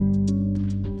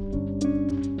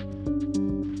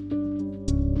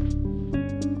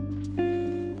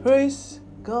Praise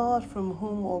God from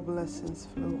whom all blessings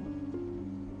flow.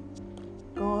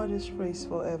 God is praised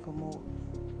forevermore.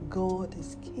 God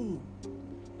is King.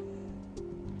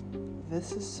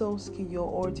 This is Soski,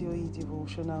 your audio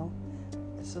e-devotional.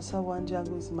 Sosa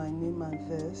Wanjango is my name and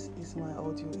this is my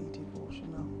audio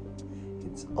e-devotional.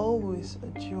 It's always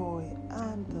a joy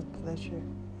and a pleasure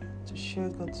to share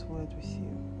God's word with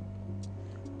you.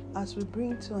 As we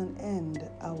bring to an end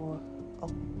our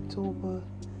October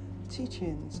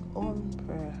teachings on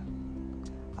prayer,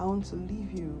 I want to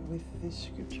leave you with this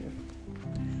scripture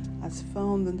as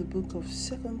found in the book of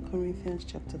 2 Corinthians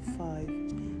chapter 5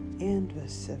 and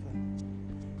verse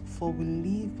 7. For we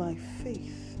live by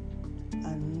faith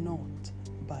and not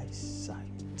by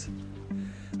sight.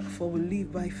 For we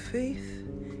live by faith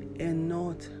and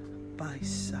not by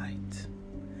sight.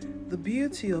 The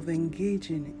beauty of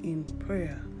engaging in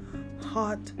prayer,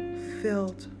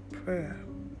 heartfelt prayer,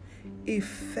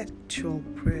 effectual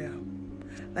prayer,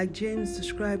 like James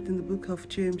described in the book of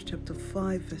James chapter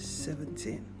 5 verse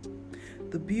 17.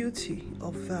 The beauty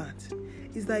of that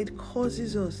is that it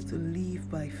causes us to live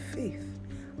by faith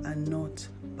and not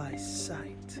by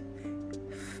sight.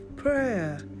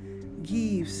 Prayer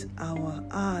gives our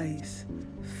eyes,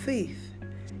 faith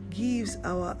gives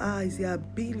our eyes the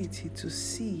ability to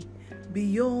see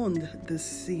beyond the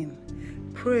seen.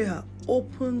 Prayer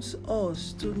opens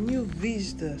us to new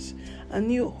vistas and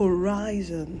new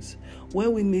horizons where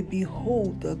we may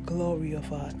behold the glory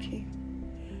of our King.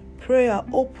 Prayer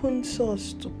opens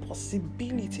us to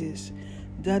possibilities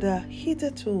that are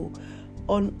hitherto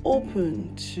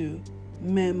unopened to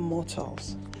mere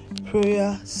mortals.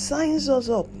 Prayer signs us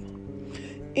up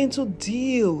into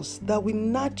deals that we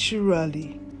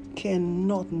naturally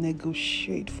cannot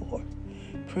negotiate for.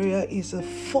 Prayer is a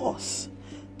force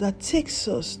that takes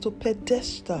us to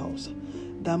pedestals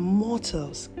that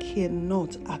mortals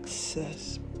cannot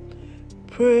access.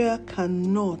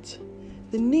 The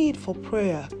need for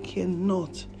prayer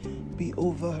cannot be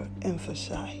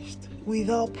overemphasized.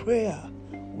 Without prayer,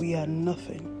 we are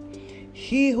nothing.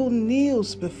 He who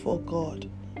kneels before God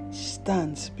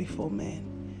stands before men.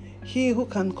 He who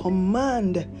can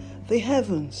command the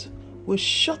heavens will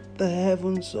shut the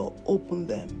heavens or open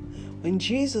them. When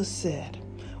Jesus said,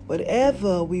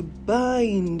 whatever we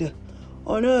bind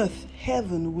on earth,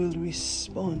 heaven will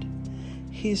respond,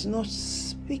 he's not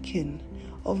speaking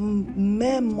of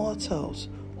mere mortals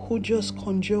who just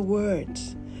conjure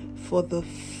words for the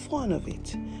fun of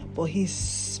it, but he's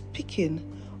speaking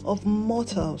of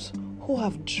mortals who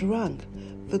have drank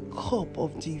the cup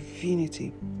of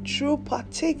divinity, true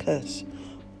partakers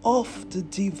of the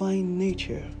divine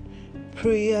nature.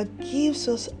 Prayer gives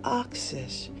us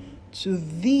access to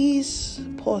these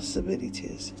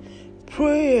possibilities.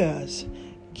 Prayers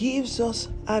gives us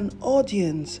an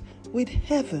audience with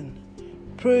heaven.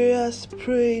 Prayers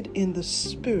prayed in the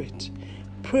Spirit.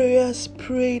 Prayers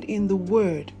prayed in the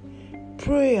Word.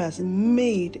 Prayers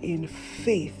made in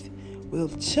faith will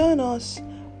turn us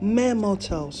mere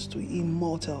mortals to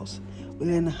immortals, will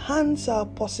enhance our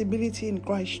possibility in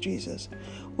Christ Jesus,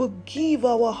 will give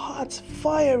our hearts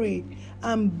fiery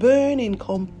and burning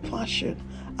compassion.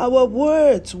 Our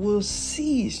words will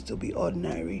cease to be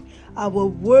ordinary. Our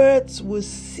words will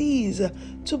cease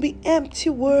to be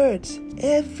empty words.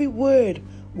 Every word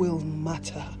will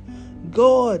matter.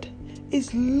 God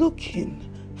is looking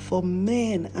for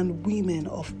men and women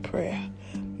of prayer.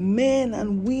 Men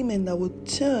and women that will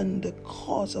turn the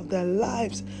course of their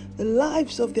lives, the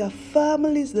lives of their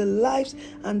families, the lives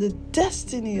and the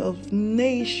destiny of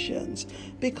nations.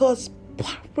 Because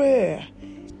prayer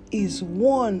is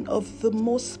one of the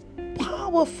most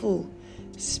powerful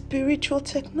spiritual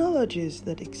technologies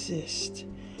that exist.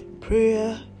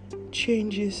 Prayer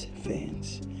changes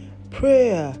things.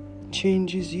 Prayer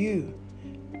changes you.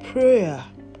 Prayer.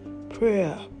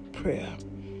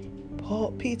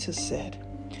 Peter said,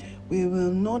 we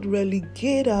will not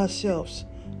relegate ourselves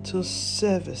to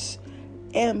service,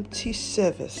 empty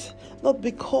service, not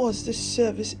because this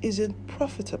service isn't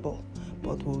profitable,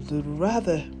 but we'll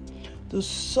rather do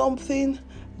something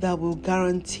that will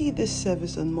guarantee this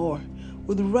service and more.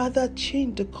 Would rather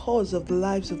change the course of the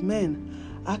lives of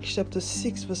men. Acts chapter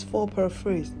 6 verse 4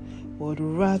 paraphrased. Would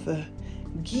rather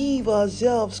give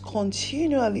ourselves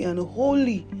continually and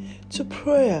wholly to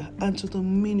prayer and to the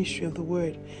ministry of the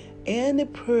word. Any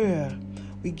prayer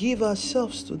we give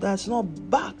ourselves to that's not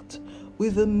backed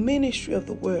with the ministry of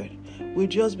the word will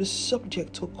just be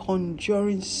subject to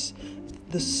conjuring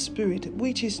the spirit,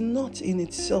 which is not in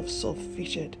itself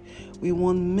sufficient. We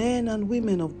want men and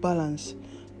women of balance.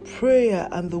 Prayer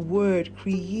and the word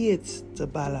creates the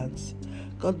balance.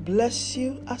 God bless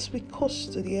you as we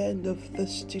coast to the end of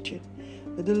this teaching.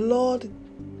 May the Lord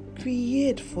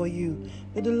create for you.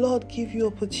 May the Lord give you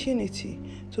opportunity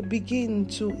to begin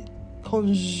to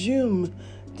consume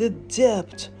the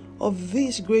depth of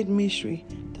this great mystery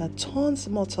that turns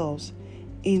mortals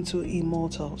into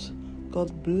immortals.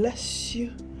 God bless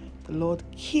you. The Lord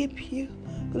keep you.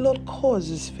 The Lord cause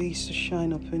His face to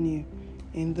shine upon you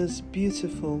in this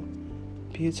beautiful,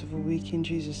 beautiful week. In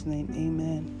Jesus' name,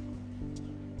 amen.